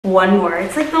One more.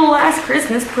 It's like the last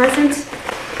Christmas present.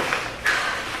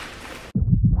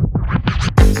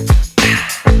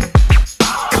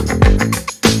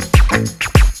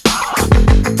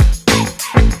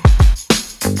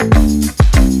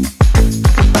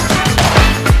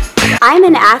 I'm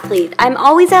an athlete. I'm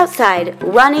always outside,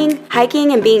 running,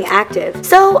 hiking, and being active.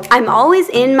 So I'm always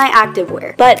in my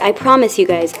activewear. But I promise you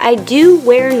guys, I do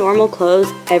wear normal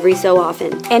clothes every so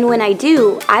often. And when I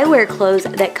do, I wear clothes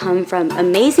that come from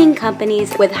amazing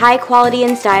companies with high quality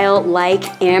and style like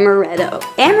Amoretu.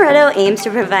 Amoretu aims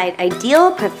to provide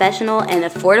ideal, professional, and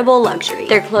affordable luxury.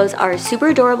 Their clothes are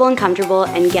super durable and comfortable,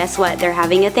 and guess what? They're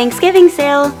having a Thanksgiving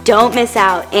sale. Don't miss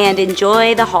out and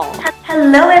enjoy the haul.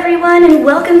 Hello everyone and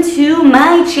welcome to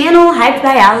my channel, Hyped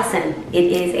by Allison. It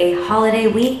is a holiday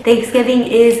week. Thanksgiving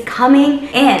is coming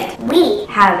and we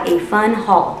have a fun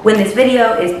haul. When this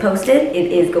video is posted,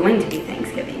 it is going to be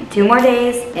Thanksgiving. 2 more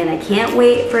days and I can't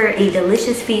wait for a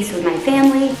delicious feast with my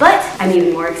family, but I'm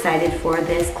even more excited for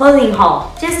this clothing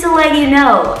haul. Just to let you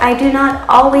know, I do not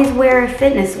always wear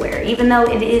fitness wear, even though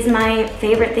it is my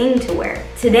favorite thing to wear.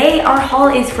 Today, our haul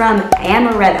is from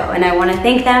Amoretu, and I want to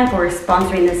thank them for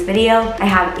sponsoring this video. I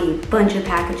have a bunch of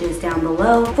packages down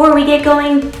below. Before we get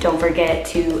going, don't forget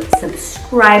to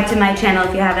subscribe to my channel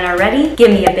if you haven't already.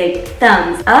 Give me a big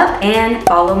thumbs up and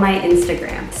follow my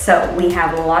Instagram. So we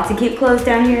have lots of cute clothes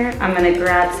down here. I'm gonna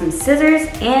grab some scissors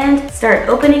and start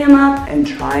opening them up and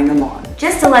trying them on.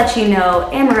 Just to let you know,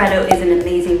 Amoretu is an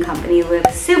amazing company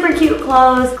with super cute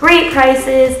clothes, great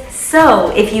prices. So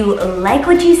if you like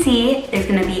what you see, there's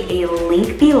gonna be a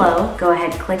link below. Go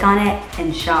ahead, click on it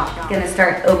and shop. I'm gonna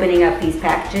start opening up these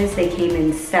packages. They came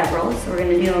in several, so we're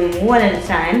gonna do them one at a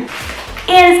time.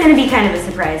 And it's gonna be kind of a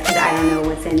surprise because I don't know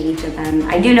what's in each of them.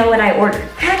 I do know what I ordered.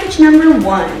 Package number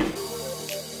 1.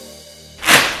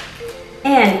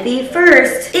 And the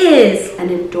first is an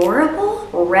adorable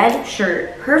red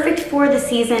shirt, perfect for the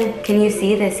season. Can you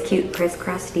see this cute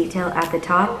crisscross detail at the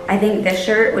top? I think this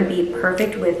shirt would be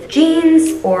perfect with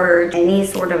jeans or any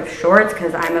sort of shorts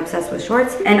because I'm obsessed with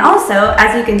shorts. And also,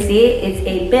 as you can see, it's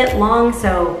a bit long,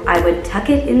 so I would tuck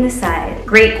it in the side.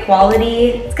 Great quality.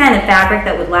 It's kind of fabric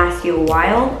that would last you a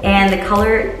while. And the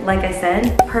color, like I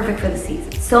said, perfect for the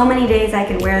season. So many days I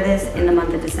can wear this in the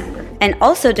month of December. And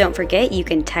also don't forget, you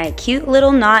can tie a cute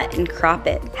little knot and crop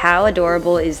it. How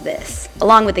adorable is this?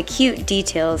 Along with the cute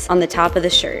details on the top of the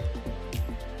shirt.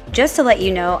 Just to let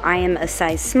you know, I am a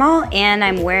size small and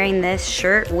I'm wearing this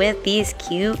shirt with these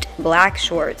cute black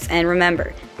shorts. And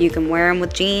remember, you can wear them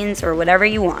with jeans or whatever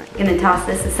you want. I'm gonna toss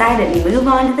this aside and move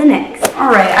on to the next.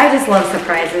 All right, I just love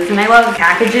surprises and I love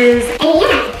packages.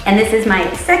 And this is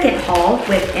my second haul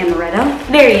with Amoretu.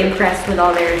 Very impressed with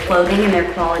all their clothing and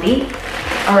their quality.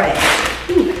 All right,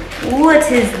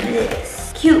 what is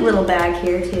this? Cute little bag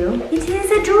here too. It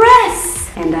is a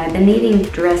dress. And I've been needing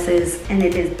dresses and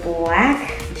it is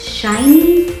black,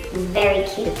 shiny. Very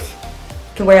cute.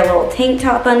 You can wear a little tank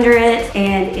top under it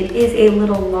and it is a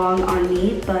little long on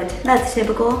me, but that's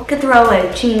typical. Could throw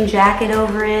a jean jacket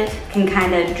over it, can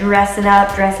kind of dress it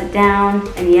up, dress it down.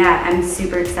 And yeah, I'm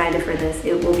super excited for this.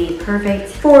 It will be perfect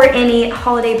for any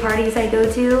holiday parties I go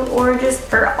to or just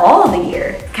for all the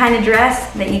year. Kind of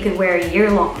dress that you could wear year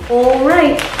long. All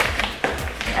right.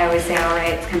 I always say all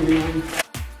right, it's kind of annoying.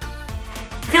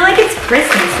 I feel like it's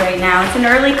Christmas right now. It's an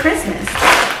early Christmas,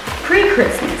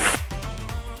 pre-Christmas.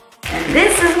 And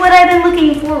this is what I've been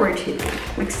looking forward to.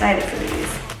 I'm excited for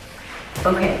these.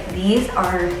 Okay, these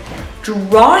are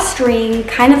drawstring,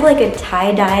 kind of like a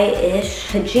tie-dye-ish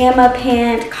pajama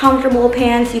pant, comfortable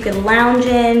pants you can lounge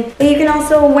in, but you can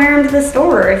also wear them to the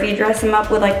store if you dress them up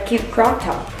with like a cute crop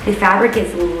top. The fabric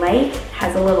is light,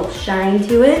 has a little shine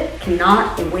to it.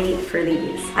 Cannot wait for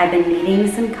these. I've been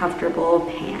needing some comfortable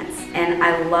pants. And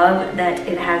I love that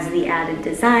it has the added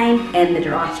design and the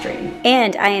drawstring.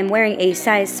 And I am wearing a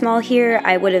size small here.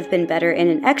 I would have been better in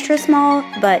an extra small,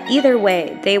 but either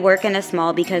way, they work in a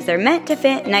small because they're meant to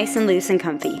fit nice and loose and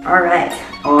comfy. All right,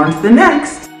 on to the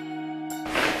next.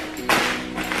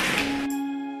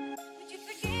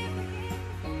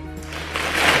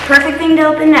 Perfect thing to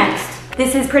open next.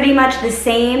 This is pretty much the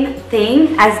same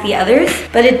thing as the others,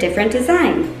 but a different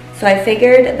design. So I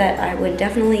figured that I would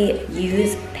definitely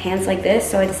use pants like this,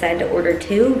 so I decided to order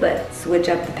 2, but switch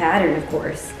up the pattern, of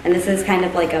course. And this is kind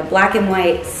of like a black and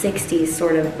white 60s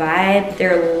sort of vibe.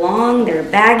 They're long, they're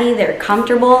baggy, they're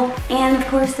comfortable, and of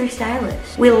course they're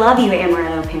stylish. We love you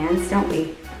Amoretu pants, don't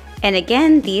we? And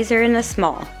again, these are in a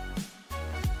small.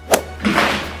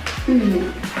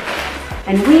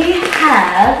 And we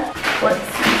have, let's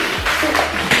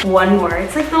see, one more.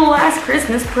 It's like the last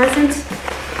Christmas present.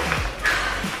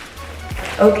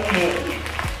 Okay.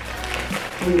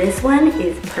 And this one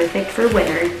is perfect for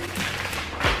winter.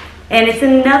 And it's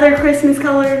another Christmas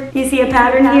color. You see a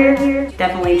pattern here?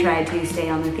 Definitely try to stay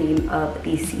on the theme of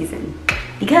the season,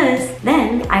 because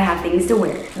then I have things to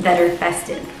wear that are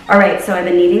festive. All right, so I've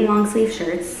been needing long sleeve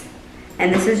shirts.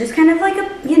 And this is just kind of like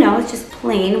a, you know, it's just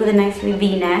plain with a nice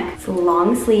V-neck. It's a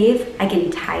long sleeve. I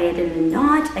can tie it in a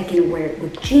knot. I can wear it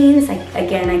with jeans.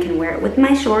 Again, I can wear it with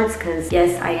my shorts because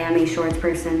yes, I am a shorts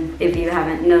person. If you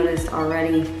haven't noticed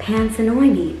already, pants annoy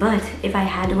me. But if I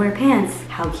had to wear pants,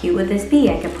 how cute would this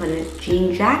be? I could put a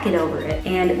jean jacket over it.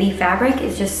 And the fabric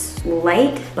is just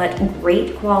light, but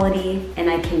great quality. And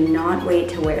I cannot wait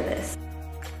to wear this.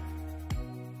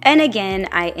 And again,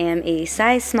 I am a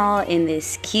size small in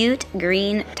this cute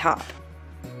green top.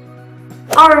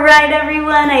 All right,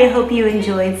 everyone, I hope you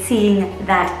enjoyed seeing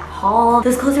that haul.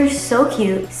 Those clothes are so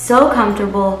cute, so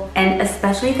comfortable, and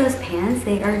especially those pants,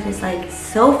 they are just like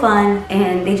so fun,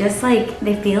 and they just like,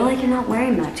 they feel like you're not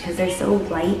wearing much because they're so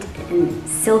light and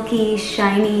silky,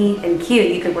 shiny, and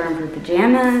cute. You could wear them for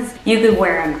pajamas. You could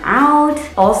wear them out.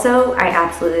 Also, I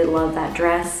absolutely love that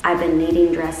dress. I've been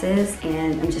needing dresses,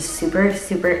 and I'm just super,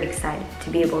 super excited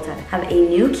to be able to have a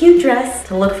new cute dress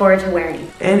to look forward to wearing.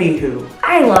 Anywho,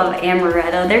 I love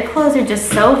Amoretu. Their clothes are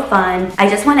just so fun. I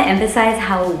just want to emphasize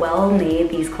how well made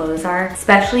these clothes are,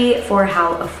 especially for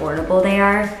how affordable they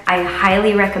are. I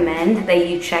highly recommend that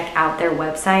you check out their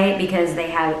website because they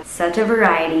have such a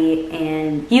variety,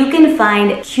 and you can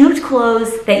find cute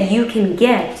clothes that you can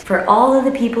get for all of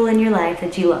the people in your life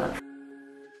that you love.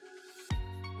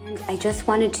 I just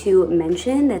wanted to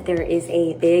mention that there is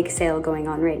a big sale going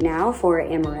on right now for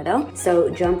Amoretu. So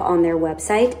jump on their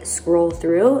website, scroll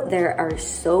through. There are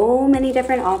so many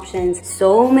different options,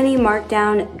 so many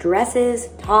markdown dresses,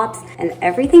 tops, and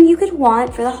everything you could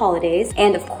want for the holidays.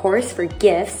 And of course for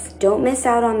gifts. Don't miss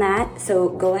out on that. So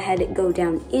go ahead, go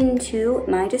down into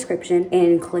my description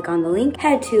and click on the link.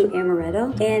 Head to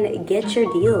Amoretu and get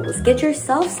your deals. Get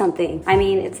yourself something. I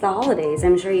mean, it's the holidays.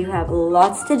 I'm sure you have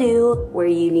lots to do where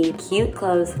you need cute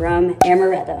clothes from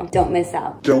Amoretu. Don't miss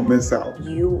out. Don't miss out.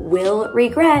 You will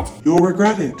regret. You'll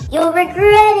regret it. You'll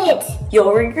regret it.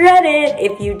 You'll regret it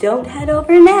if you don't head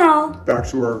over now. Back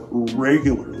to our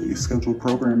regularly scheduled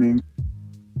programming.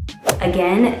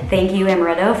 Again, thank you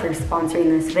Amoretu for sponsoring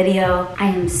this video. I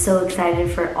am so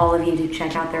excited for all of you to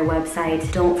check out their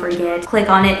website. Don't forget, click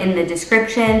on it in the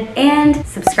description and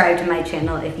subscribe to my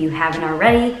channel if you haven't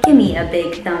already. Give me a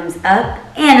big thumbs up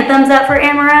and a thumbs up for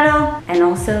Amoretu. And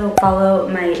also follow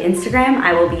my Instagram.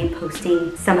 I will be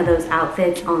posting some of those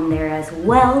outfits on there as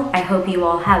well. I hope you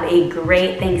all have a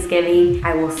great Thanksgiving.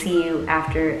 I will see you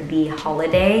after the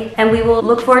holiday, and we will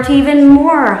look forward to even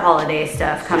more holiday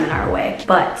stuff coming our way.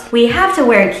 But we have to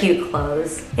wear cute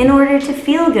clothes in order to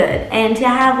feel good and to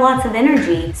have lots of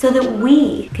energy so that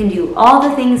we can do all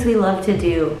the things we love to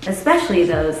do, especially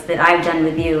those that I've done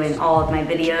with you in all of my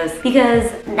videos, because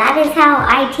that is how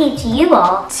I teach you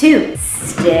all to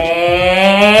stay